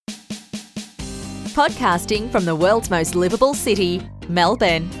Podcasting from the world's most livable city,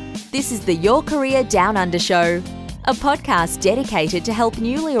 Melbourne. This is the Your Career Down Under Show, a podcast dedicated to help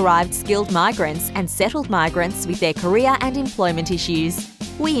newly arrived skilled migrants and settled migrants with their career and employment issues.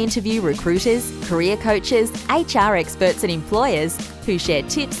 We interview recruiters, career coaches, HR experts and employers who share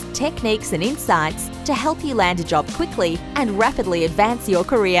tips, techniques and insights to help you land a job quickly and rapidly advance your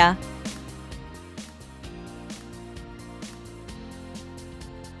career.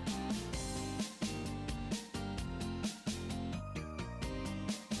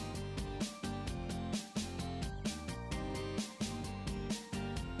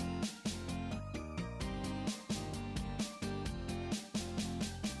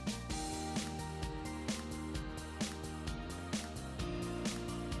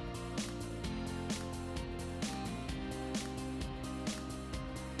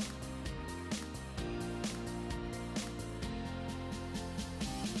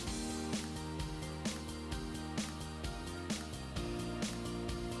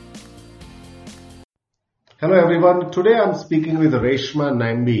 Hello everyone. Today I'm speaking with Reshma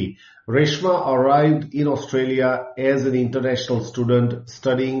Namby. Reshma arrived in Australia as an international student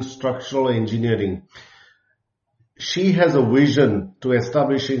studying structural engineering. She has a vision to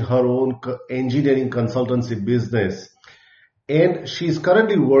establishing her own engineering consultancy business, and she is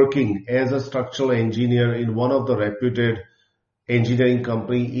currently working as a structural engineer in one of the reputed engineering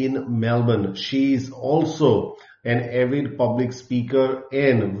company in Melbourne. She is also an avid public speaker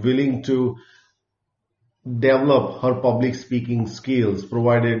and willing to develop her public speaking skills,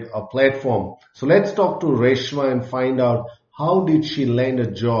 provided a platform. So let's talk to Reshma and find out how did she land a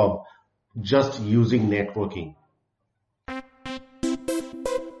job just using networking.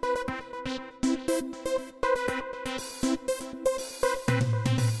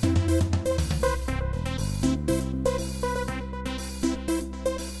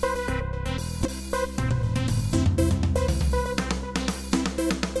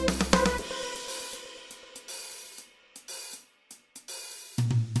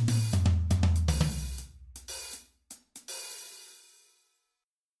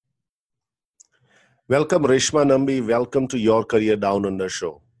 Welcome, Reshma Namby. Welcome to Your Career Down Under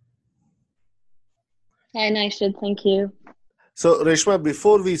Show. Hi, Nishad. Thank you. So, Reshma,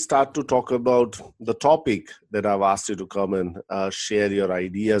 before we start to talk about the topic that I've asked you to come and share your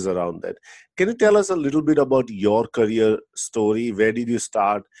ideas around that, can you tell us a little bit about your career story? Where did you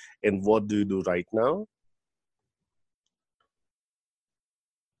start and what do you do right now?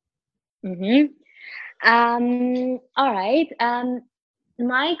 All right.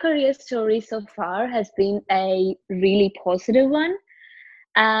 My career story so far has been a really positive one.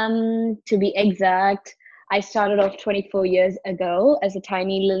 To be exact, I started off 24 years ago as a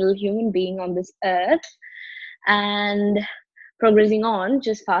tiny little human being on this earth, and progressing on,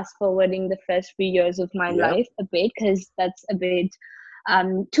 just fast forwarding the first few years of my life a bit, because that's a bit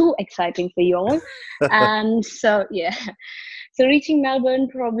too exciting for you all. So reaching Melbourne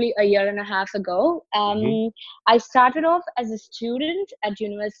probably a year and a half ago, I started off as a student at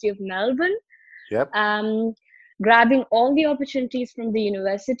University of Melbourne, grabbing all the opportunities from the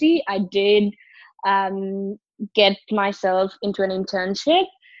university. I did get myself into an internship.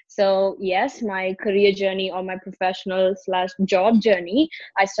 So yes, my career journey or my professional/job journey,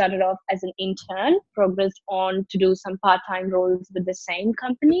 I started off as an intern, progressed on to do some part-time roles with the same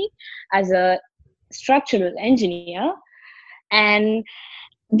company as a structural engineer. And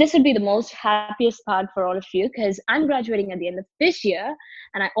this would be the most happiest part for all of you, because I'm graduating at the end of this year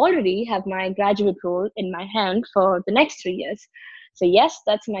and I already have my graduate role in my hand for the next 3 years. So yes,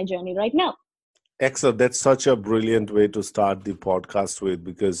 that's my journey right now. Excellent. That's such a brilliant way to start the podcast with,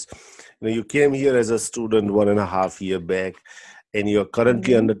 because you came here as a student 1.5 years back and you're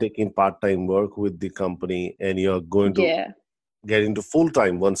currently undertaking part-time work with the company and you're going to get into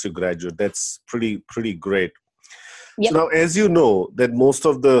full-time once you graduate. That's pretty great. So now, as you know, that most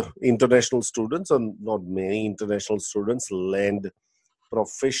of the international students, or not many international students, land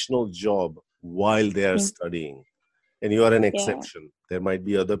professional job while they are studying. And you are an exception. There might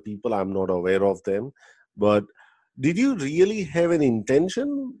be other people, I'm not aware of them. But did you really have an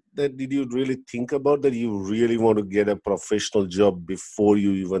intention? Did you really think about that you really want to get a professional job before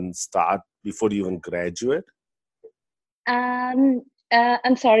you even start, before you even graduate?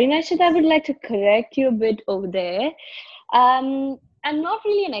 I'm sorry, Nashid, I would like to correct you a bit over there. I'm not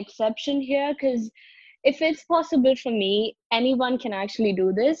really an exception here, because if it's possible for me, anyone can actually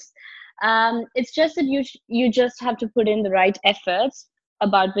do this. It's just that you just have to put in the right efforts,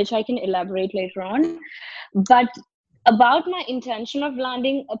 about which I can elaborate later on. But about my intention of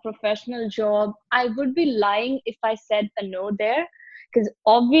landing a professional job, I would be lying if I said a no there, Because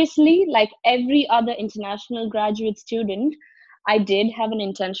obviously, like every other international graduate student, I did have an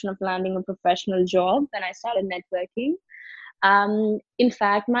intention of landing a professional job when I started networking. In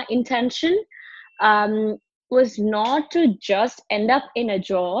fact, my intention um, was not to just end up in a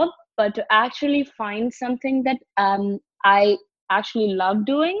job, but to actually find something that I actually love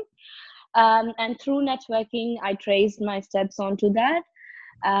doing. And through networking, I traced my steps onto that.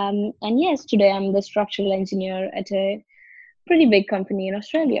 And yes, today I'm the structural engineer at a pretty big company in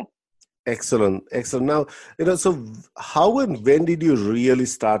Australia. Excellent, excellent. Now, so how and when did you really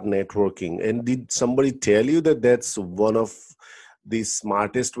start networking? And did somebody tell you that that's one of the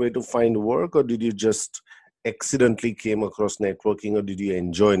smartest way to find work, or did you just accidentally came across networking, or did you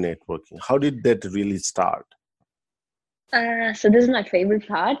enjoy networking? How did that really start? So this is my favorite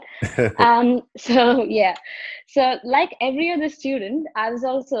part. So yeah, so like every other student, I was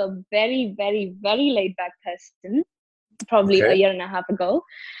also a very, very, very laid back person, probably a Okay. year and a half ago.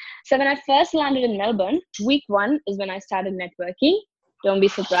 So when I first landed in Melbourne, week one is when I started networking. Don't be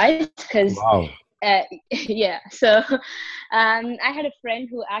surprised, because Wow. yeah. So I had a friend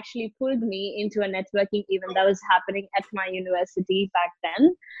who actually pulled me into a networking event that was happening at my university back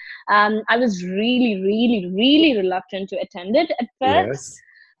then. I was really, really, really reluctant to attend it at first. Yes.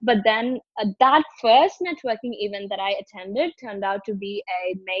 But then that first networking event that I attended turned out to be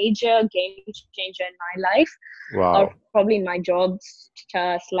a major game changer in my life, or Wow. probably my job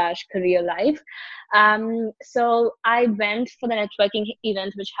slash career life. So I went for the networking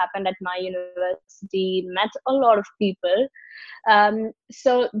event, which happened at my university, met a lot of people.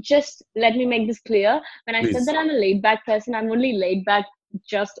 So just let me make this clear. When I said Please. that I'm a laid back person, I'm only laid back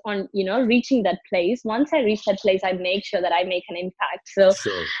just on reaching that place. Once I reach that place, I make sure that I make an impact. So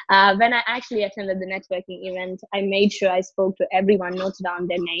Sure. when I actually attended the networking event, I made sure I spoke to everyone, noted down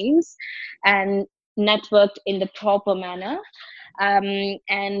their names, and networked in the proper manner.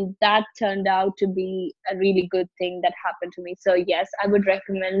 And that turned out to be a really good thing that happened to me. So yes, I would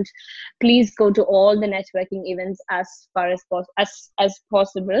recommend, please go to all the networking events as far as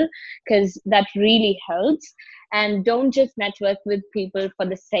possible, because that really helps. And don't just network with people for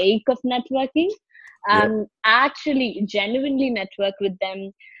the sake of networking. Yep. Actually genuinely network with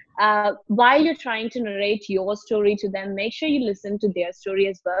them. While you're trying to narrate your story to them, make sure you listen to their story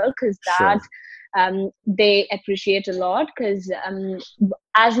as well, because that Sure. they appreciate a lot. Because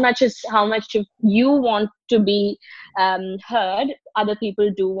as much as how much you want to be heard, other people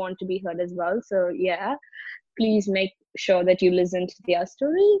do want to be heard as well. So yeah, please make sure that you listen to their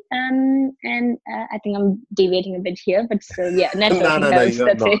story. And I think I'm deviating a bit here, but still, yeah, No, networking no, no, helps. you're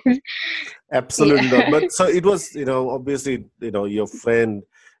That's not. it. Absolutely not. Yeah. But so it was, obviously, your friend,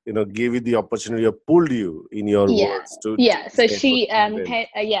 gave you the opportunity or pulled you, in your Yeah, words, to yeah. this So she networking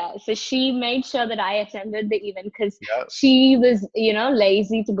event. yeah, so she made sure that I attended the event, because Yeah. she was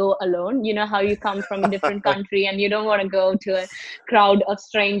lazy to go alone. You know how you come from a different country and you don't want to go to a crowd of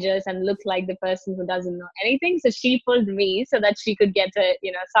strangers and look like the person who doesn't know anything. So she pulled me so that she could get a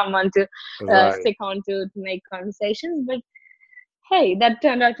someone to Right. stick on to make conversations. But hey, that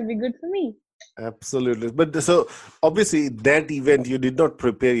turned out to be good for me. Absolutely. But so obviously that event you did not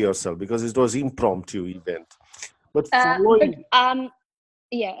prepare yourself because it was impromptu event. But But following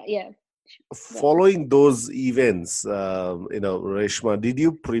yeah, yeah. Go ahead. following those events, Reshma, did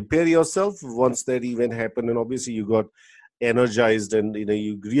you prepare yourself once that event happened? And obviously you got energized, and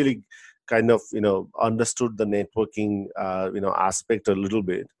you really kind of understood the networking aspect a little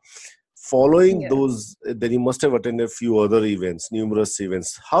bit. Following Yeah, those, then you must have attended a few other events, numerous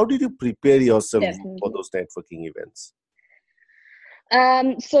events. How did you prepare yourself for definitely. those networking events?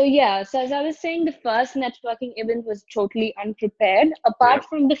 So yeah, so as I was saying, the first networking event was totally unprepared. Yeah. Apart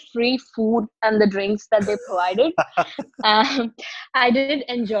from the free food and the drinks that they provided, um, I did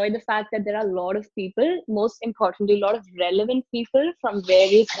enjoy the fact that there are a lot of people, most importantly, a lot of relevant people from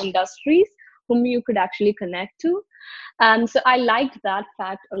various industries whom you could actually connect to. So I liked that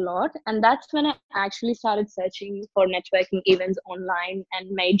fact a lot. And that's when I actually started searching for networking events online and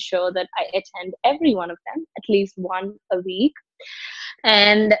made sure that I attend every one of them, at least one a week.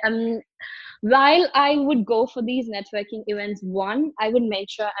 And while I would go for these networking events, one, I would make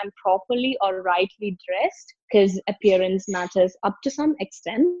sure I'm properly or rightly dressed, because appearance matters up to some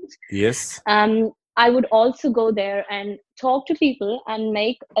extent. Yes. I would also go there and talk to people and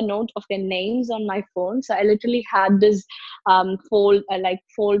make a note of their names on my phone. So I literally had this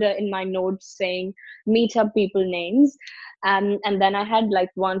folder in my notes saying meet up people names. And then I had like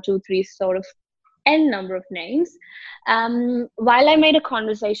one, two, three sort of n number of names. While I made a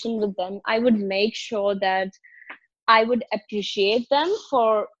conversation with them, I would make sure that I would appreciate them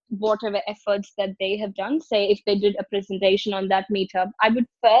for whatever efforts that they have done. Say if they did a presentation on that meetup, I would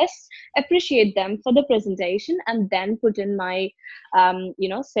first appreciate them for the presentation and then put in my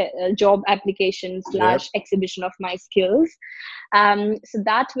job application Yep. / exhibition of my skills. So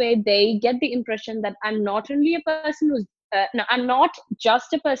that way they get the impression that I'm not only a person who's no, I'm not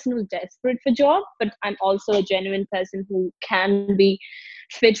just a person who's desperate for job, but I'm also a genuine person who can be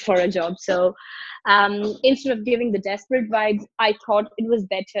fit for a job. So instead of giving the desperate vibes, I thought it was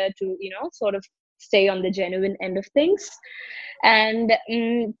better to, sort of stay on the genuine end of things. And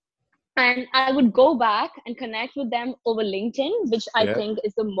and I would go back and connect with them over LinkedIn, which I Yeah. think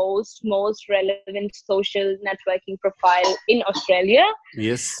is the most relevant social networking profile in Australia.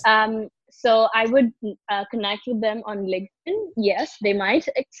 Yes. So I would connect with them on LinkedIn. Yes, they might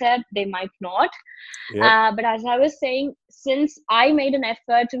accept, they might not. Yep. But as I was saying, since I made an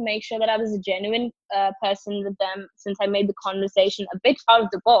effort to make sure that I was a genuine person with them, since I made the conversation a bit out of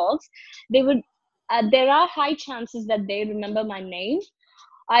the box, they would. There are high chances that they remember my name.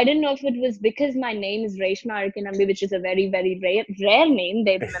 I didn't know if it was because my name is Reshma Namby, which is a very, very rare name.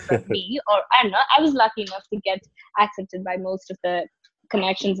 They remembered me, or I don't know. I was lucky enough to get accepted by most of the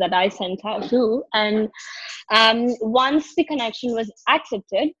connections that I sent out to. And once the connection was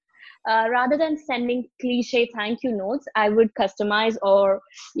accepted, rather than sending cliche thank you notes, I would customize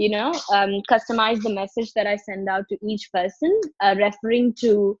customize the message that I send out to each person, referring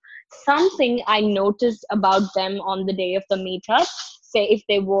to something I noticed about them on the day of the meetup. Say if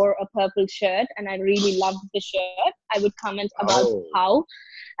they wore a purple shirt and I really loved the shirt, I would comment about Oh. how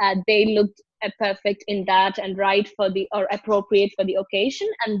they looked perfect in that and right for the or appropriate for the occasion,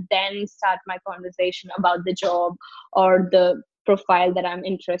 and then start my conversation about the job or the profile that I'm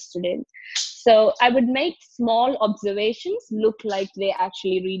interested in. So I would make small observations look like they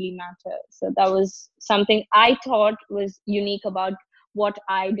actually really matter. So that was something I thought was unique about what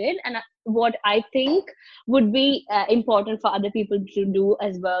I did, and what I think would be important for other people to do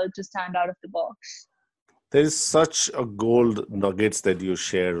as well to stand out of the box. There is such a gold nuggets that you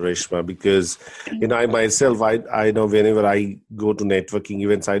share, Reshma, because I myself, I know whenever I go to networking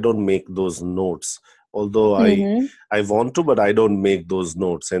events, I don't make those notes. Although Mm-hmm. I want to, but I don't make those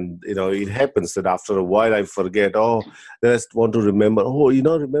notes. And it happens that after a while I forget. Oh, then I just want to remember. Oh,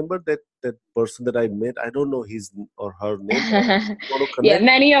 remember that person that I met. I don't know his or her name, but I want to Yeah, connect.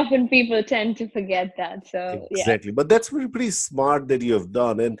 many often people tend to forget that. So yeah. Exactly. But that's pretty smart that you have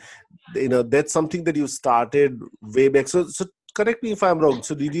done. And that's something that you started way back. So correct me if I'm wrong.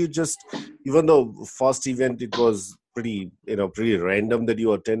 So did you just, even though first event it was pretty random that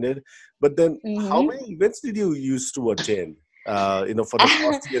you attended, but then how Mm-hmm. many events did you used to attend? For the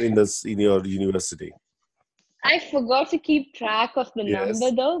first year in your university. I forgot to keep track of the number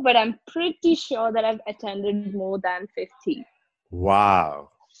Yes. though, but I'm pretty sure that I've attended more than 50. Wow.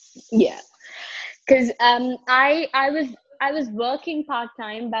 Yeah. Because I was working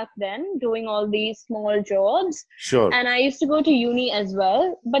part-time back then, doing all these small jobs, Sure. and I used to go to uni as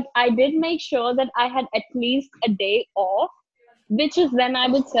well, but I did make sure that I had at least a day off, which is when I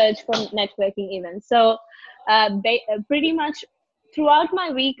would search for networking events. So pretty much throughout my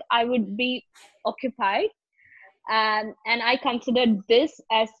week I would be occupied, and I considered this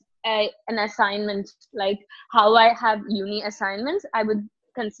as an assignment, like how I have uni assignments. I would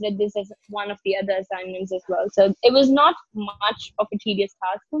consider this as one of the other assignments as well. So it was not much of a tedious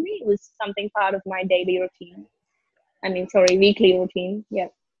task for me. It was something part of my daily routine. I mean, sorry, weekly routine. Yeah.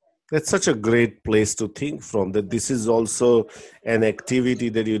 That's such a great place to think from, that this is also an activity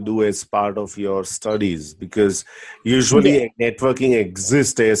that you do as part of your studies, because Yeah. usually networking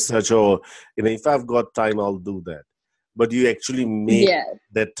exists as such, or if I've got time I'll do that, but you actually make Yeah.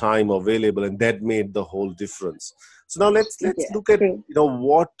 that time available, and that made the whole difference. So now let's Yeah. look at, True.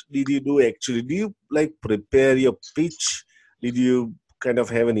 what did you do actually. Do you like prepare your pitch? Did you kind of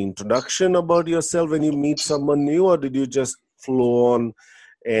have an introduction about yourself when you meet someone new, or did you just flow on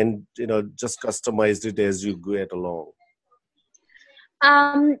and just customized it as you get along?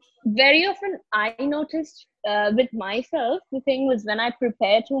 Very often I noticed with myself, the thing was when I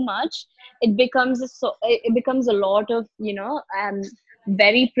prepare too much, it becomes a lot of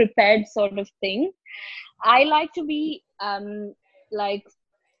very prepared sort of thing. I like to be like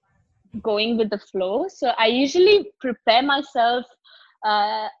going with the flow. So I usually prepare myself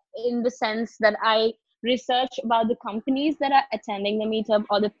uh, in the sense that I research about the companies that are attending the meetup,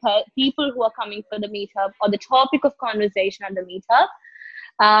 or the people who are coming for the meetup, or the topic of conversation at the meetup.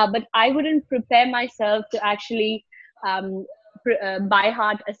 But I wouldn't prepare myself to actually by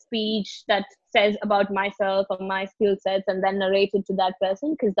heart a speech that says about myself or my skill sets and then narrate it to that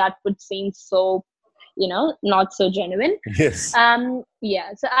person, because that would seem so not so genuine. Yes.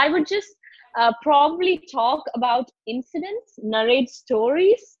 Yeah, so I would just probably talk about incidents, narrate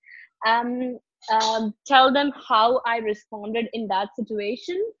stories, um, tell them how I responded in that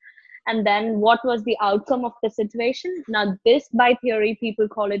situation, and then what was the outcome of the situation. Now, this by theory, people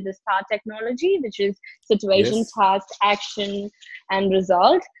call it the STAR technology, which is situation, Yes. task, action, and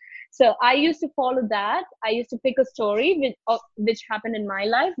result. So I used to follow that. I used to pick a story which happened in my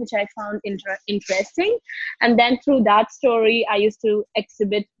life, which I found interesting. And then through that story, I used to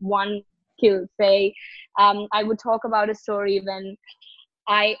exhibit one skill. Say, I would talk about a story when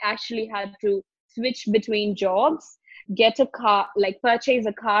I actually had to switch between jobs, get a car, like purchase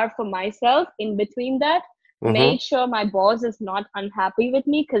a car for myself in between that, Mm-hmm. make sure my boss is not unhappy with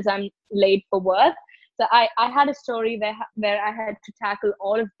me because I'm late for work. So I had a story where I had to tackle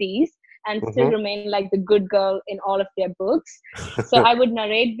all of these and still Mm-hmm. remain like the good girl in all of their books. So I would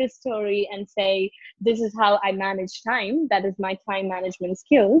narrate this story and say, this is how I manage time. That is my time management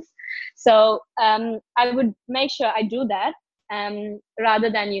skills. So I would make sure I do that, rather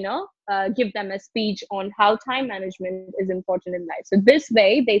than give them a speech on how time management is important in life. So this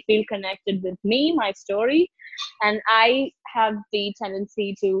way they feel connected with me, my story, and I have the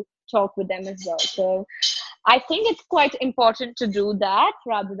tendency to talk with them as well. So I think it's quite important to do that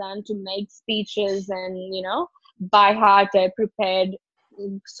rather than to make speeches and by heart a prepared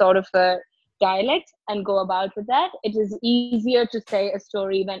sort of a dialect and go about with that. It is easier to say a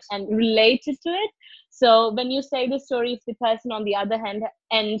story and relate it to it. So when you say the story, if the person on the other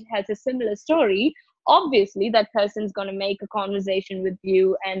end has a similar story, obviously that person's going to make a conversation with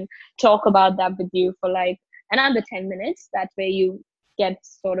you and talk about that with you for like another 10 minutes. That way you get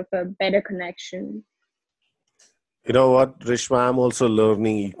sort of a better connection. You know what, Rishma, I'm also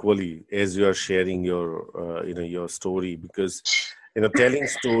learning equally as you are sharing your, your story, because, telling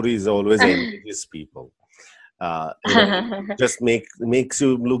stories always engages people. It just makes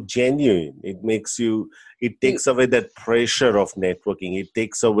you look genuine. It takes away that pressure of networking. It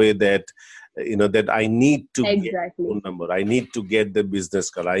takes away that, that I need to get Exactly. phone number. I need to get the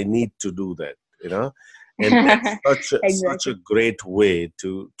business card. I need to do that, and that's such a Exactly. great way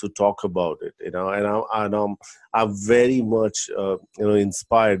to talk about it, I'm very much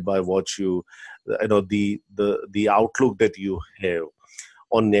inspired by what the outlook that you have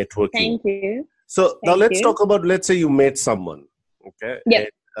on networking. Thank you. So now Thank let's you. talk about, let's say you met someone, okay, Yep.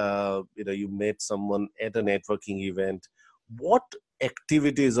 and you met someone at a networking event. What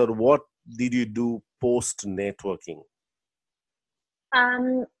activities or what did you do post networking?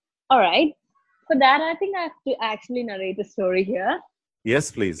 Um, all right. For that, I think I have to actually narrate a story here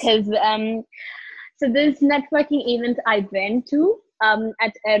Yes, please. because so this networking event I went to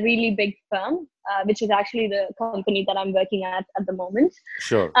at a really big firm, which is actually the company that I'm working at the moment.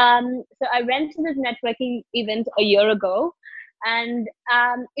 Sure. So I went to this networking event a year ago, and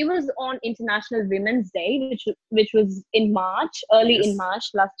it was on International Women's Day, which was in March, early in Yes. March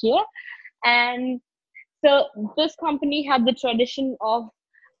last year, and so this company had the tradition of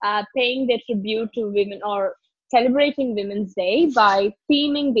paying their tribute to women or celebrating Women's Day by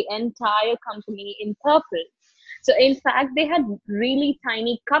theming the entire company in purple. So in fact, they had really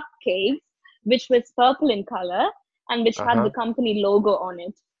tiny cupcakes, which was purple in color and which had the Uh-huh. company logo on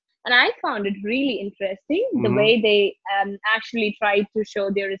it. And I found it really interesting the Mm-hmm. way they actually tried to show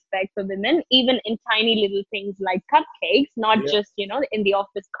their respect for women, even in tiny little things like cupcakes, not Yeah. just, in the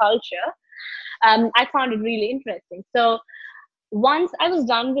office culture. I found it really interesting. So once I was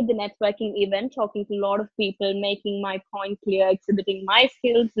done with the networking event, talking to a lot of people, making my point clear, exhibiting my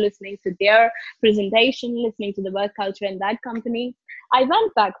skills, listening to their presentation, listening to the work culture in that company, I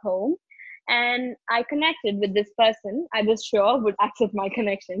went back home and I connected with this person I was sure would accept my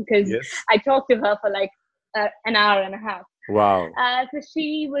connection because Yes. I talked to her for like an hour and a half. Wow. So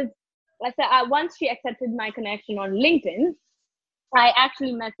she was, once she accepted my connection on LinkedIn, I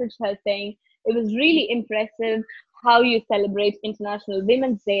actually messaged her saying it was really impressive how you celebrate International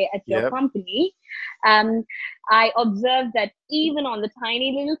Women's Day at your Yep. company. Um, I observed that even on the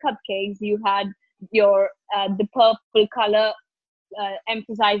tiny little cupcakes, you had your the purple color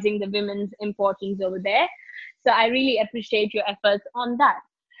emphasizing the women's importance over there. So I really appreciate your efforts on that.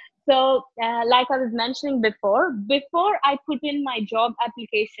 So, like I was mentioning before I put in my job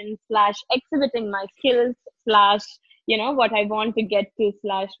application slash exhibiting my skills slash, what I want to get to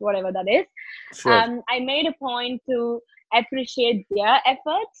slash whatever that is, Sure. I made a point to appreciate their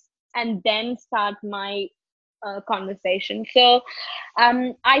efforts and then start my conversation. So,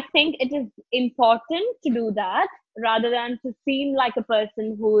 I think it is important to do that rather than to seem like a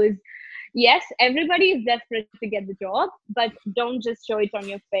person who is, yes, everybody is desperate to get the job, but don't just show it on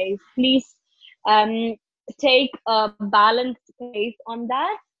your face. Please Take a balanced pace on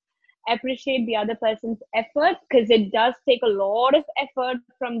that. Appreciate the other person's effort, because it does take a lot of effort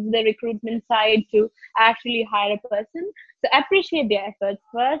from the recruitment side to actually hire a person. So appreciate their efforts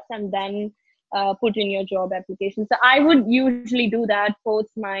first, and then put in your job application. So I would usually do that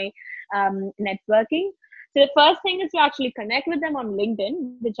post my networking. So the first thing is to actually connect with them on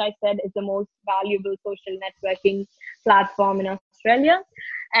LinkedIn, which I said is the most valuable social networking platform in Australia.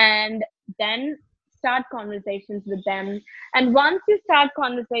 And then start conversations with them. And once you start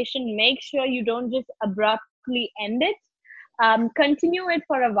conversation, make sure you don't just abruptly end it. Continue it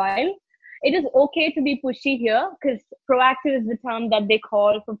for a while. It is okay to be pushy here, because proactive is the term that they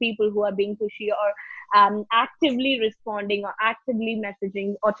call for people who are being pushy, or actively responding, or actively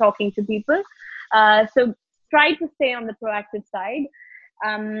messaging, or talking to people. So try to stay on the proactive side.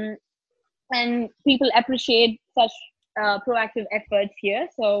 And people appreciate such proactive efforts here.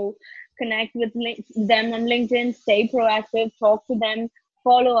 So connect with them on LinkedIn, stay proactive, talk to them,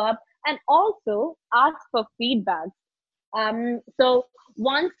 follow up, and also ask for feedback. So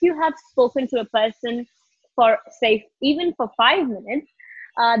once you have spoken to a person for, say, even for 5 minutes,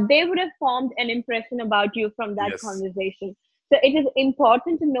 they would have formed an impression about you from that Yes. conversation. So it is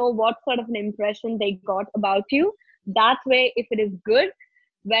important to know what sort of an impression they got about you. That way, if it is good,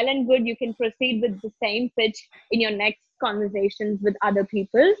 well and good, you can proceed with the same pitch in your next conversations with other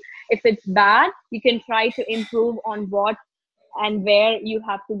people. If it's bad, you can try to improve on what and where you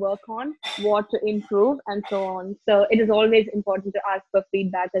have to work on, what to improve, and so on. So it is always important to ask for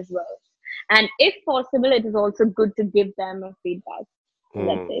feedback as well. And if possible, it is also good to give them a feedback. So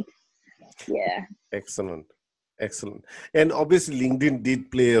that's it. Yeah. Excellent. Excellent. And obviously, LinkedIn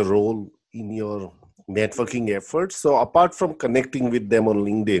did play a role in your networking efforts. So apart from connecting with them on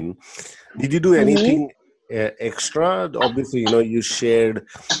LinkedIn, did you do anything extra? Obviously, you shared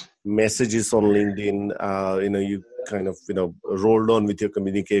messages on LinkedIn, you kind of, rolled on with your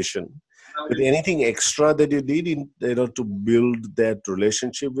communication. But anything extra that you did to build that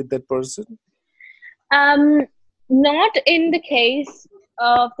relationship with that person? Not in the case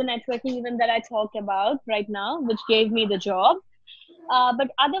of the networking event that I talked about right now, which gave me the job. But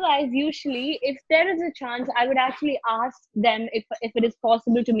otherwise, usually, if there is a chance, I would actually ask them if it is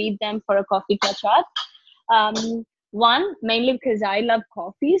possible to meet them for a coffee catch up. One, mainly because I love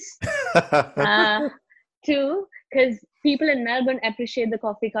coffees. Two, because people in Melbourne appreciate the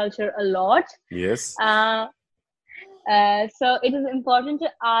coffee culture a lot. Yes. So it is important to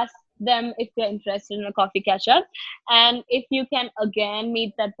ask them if they're interested in a coffee catch up, and if you can again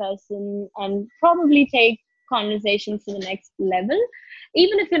meet that person and probably take conversations to the next level,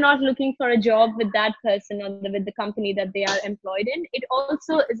 even if you're not looking for a job with that person or with the company that they are employed in. It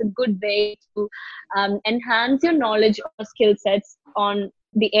also is a good way to enhance your knowledge or skill sets on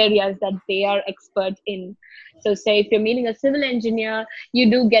the areas that they are expert in. So say if you're meeting a civil engineer, you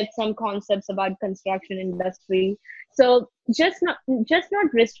do get some concepts about construction industry. So just not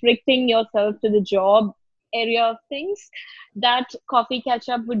restricting yourself to the job area of things. That coffee catch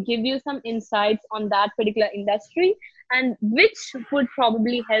up would give you some insights on that particular industry, and which would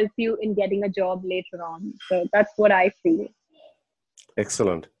probably help you in getting a job later on. So that's what I feel.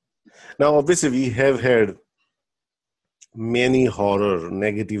 Excellent. Now, obviously, we have had many horror,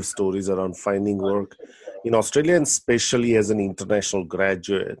 negative stories around finding work in Australia, and especially as an international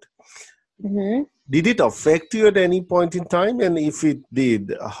graduate. Mm-hmm. Did it affect you at any point in time? And if it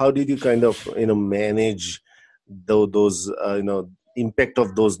did, how did you kind of, manage those, impact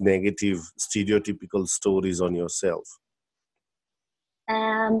of those negative stereotypical stories on yourself?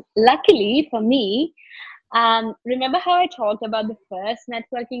 Luckily for me, remember how I talked about the first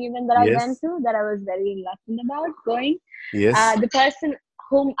networking event that I went Yes. to, that I was very reluctant about going? Yes. The person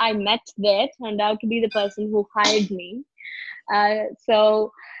whom I met there turned out to be the person who hired me.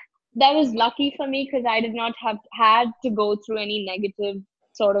 So that was lucky for me, because I did not have had to go through any negative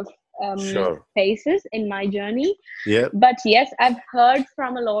sort of Sure. phases in my journey. Yeah. But yes, I've heard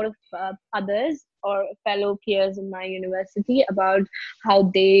from a lot of others or fellow peers in my university about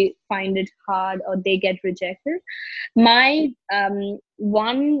how they find it hard or they get rejected. My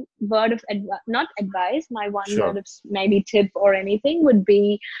one word of not advice, my one word Sure. of maybe tip or anything would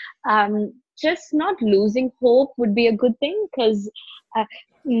be just not losing hope would be a good thing, because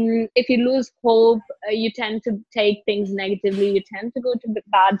if you lose hope, you tend to take things negatively, you tend to go to the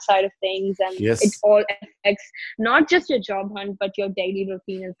bad side of things, and it Yes. all affects not just your job hunt but your daily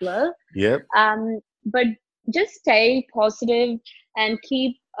routine as well. Yeah. But just stay positive and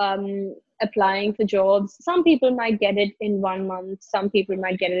keep applying for jobs. Some people might get it in 1 month, some people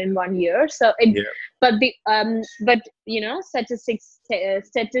might get it in 1 year. So but statistics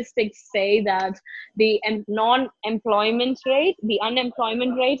say that the unemployment rate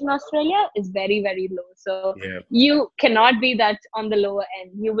in Australia is very, very low. So you cannot be that on the lower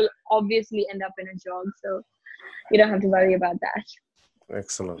end. You will obviously end up in a job. So you don't have to worry about that.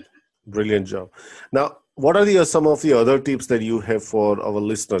 Excellent. Brilliant job. Now, what are some of the other tips that you have for our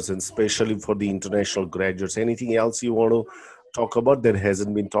listeners, and especially for the international graduates? Anything else you want to talk about that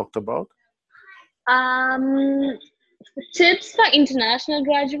hasn't been talked about? Tips for international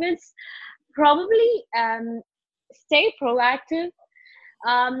graduates, probably stay proactive.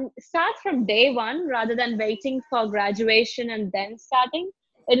 Start from day one rather than waiting for graduation and then starting.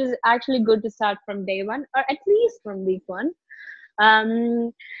 It is actually good to start from day one, or at least from week one.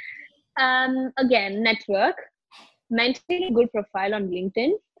 Again, network, maintain a good profile on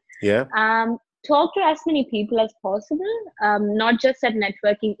LinkedIn. Talk to as many people as possible, not just at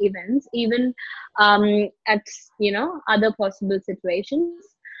networking events, even at other possible situations.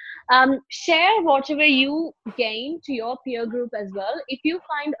 Share whatever you gain to your peer group as well. If you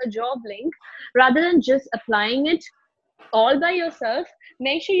find a job link, rather than just applying it all by yourself,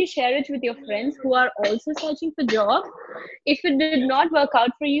 make sure you share it with your friends who are also searching for jobs. If it did not work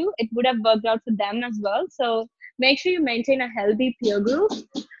out for you, it would have worked out for them as well. So make sure you maintain a healthy peer group.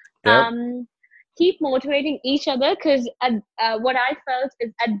 Keep motivating each other, because what I felt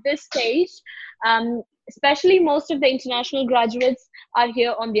is at this stage, especially most of the international graduates are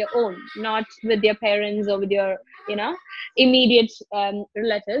here on their own, not with their parents or with their immediate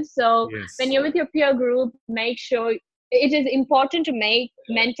relatives. So when you're with your peer group, make sure it is important to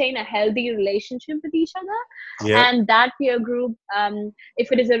maintain a healthy relationship with each other. And that peer group, if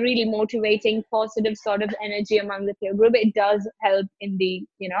it is a really motivating, positive sort of energy among the peer group, it does help in the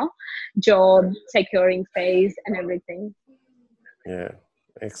job securing phase and everything.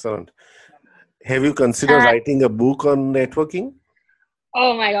 Excellent. Have you considered writing a book on networking?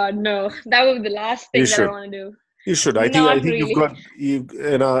 Oh my God, no! That would be the last thing that I want to do. You should. I think you've got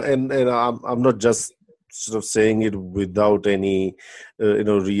and I'm not just sort of saying it without any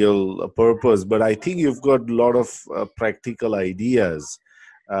real purpose, but I think you've got a lot of practical ideas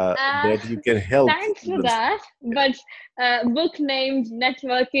that you can help. Thanks for that. But book named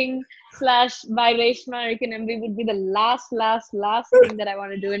Networking / by Reshma Namby would be the last thing that I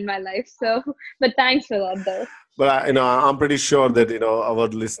want to do in my life. So, but thanks for that though. But I'm pretty sure that our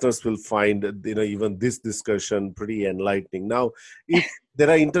listeners will find even this discussion pretty enlightening. Now, if there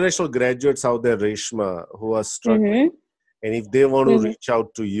are international graduates out there, Reshma, who are struggling, and if they want to reach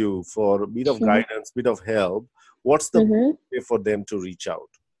out to you for a bit of guidance, bit of help, what's the way for them to reach out?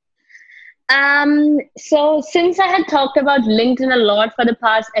 So since I had talked about LinkedIn a lot for the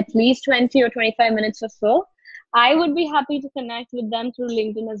past at least 20 or 25 minutes or so, I would be happy to connect with them through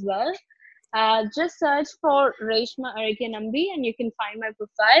LinkedIn as well. Just search for Reshma Namby and you can find my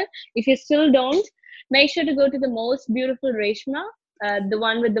profile. If you still don't, make sure to go to the most beautiful Reshma, the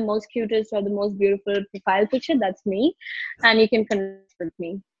one with the most cutest or the most beautiful profile picture. That's me, and you can connect with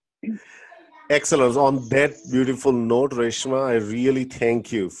me. Excellent. On that beautiful note, Reshma, I really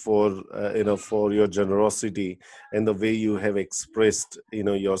thank you for for your generosity and the way you have expressed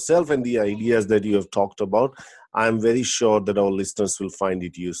yourself and the ideas that you have talked about. I'm very sure that our listeners will find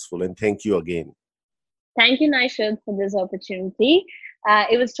it useful. And thank you again. Thank you, Naishad, for this opportunity.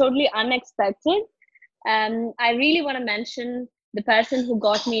 It was totally unexpected. I really want to mention the person who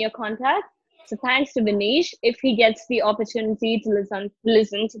got me your contact. So thanks to Vinesh, if he gets the opportunity to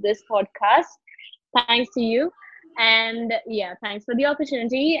listen to this podcast. Thanks to you. And thanks for the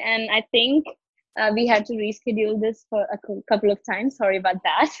opportunity. And I think we had to reschedule this for a couple of times. Sorry about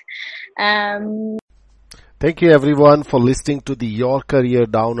that. Thank you everyone for listening to the Your Career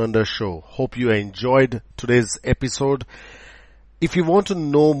Down Under show. Hope you enjoyed today's episode. If you want to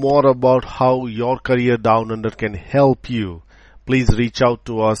know more about how Your Career Down Under can help you, please reach out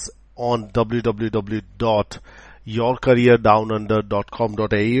to us on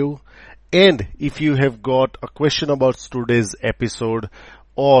www.yourcareerdownunder.com.au. And if you have got a question about today's episode,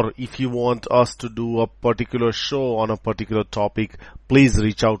 or if you want us to do a particular show on a particular topic, please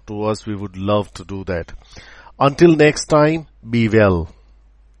reach out to us. We would love to do that. Until next time, be well.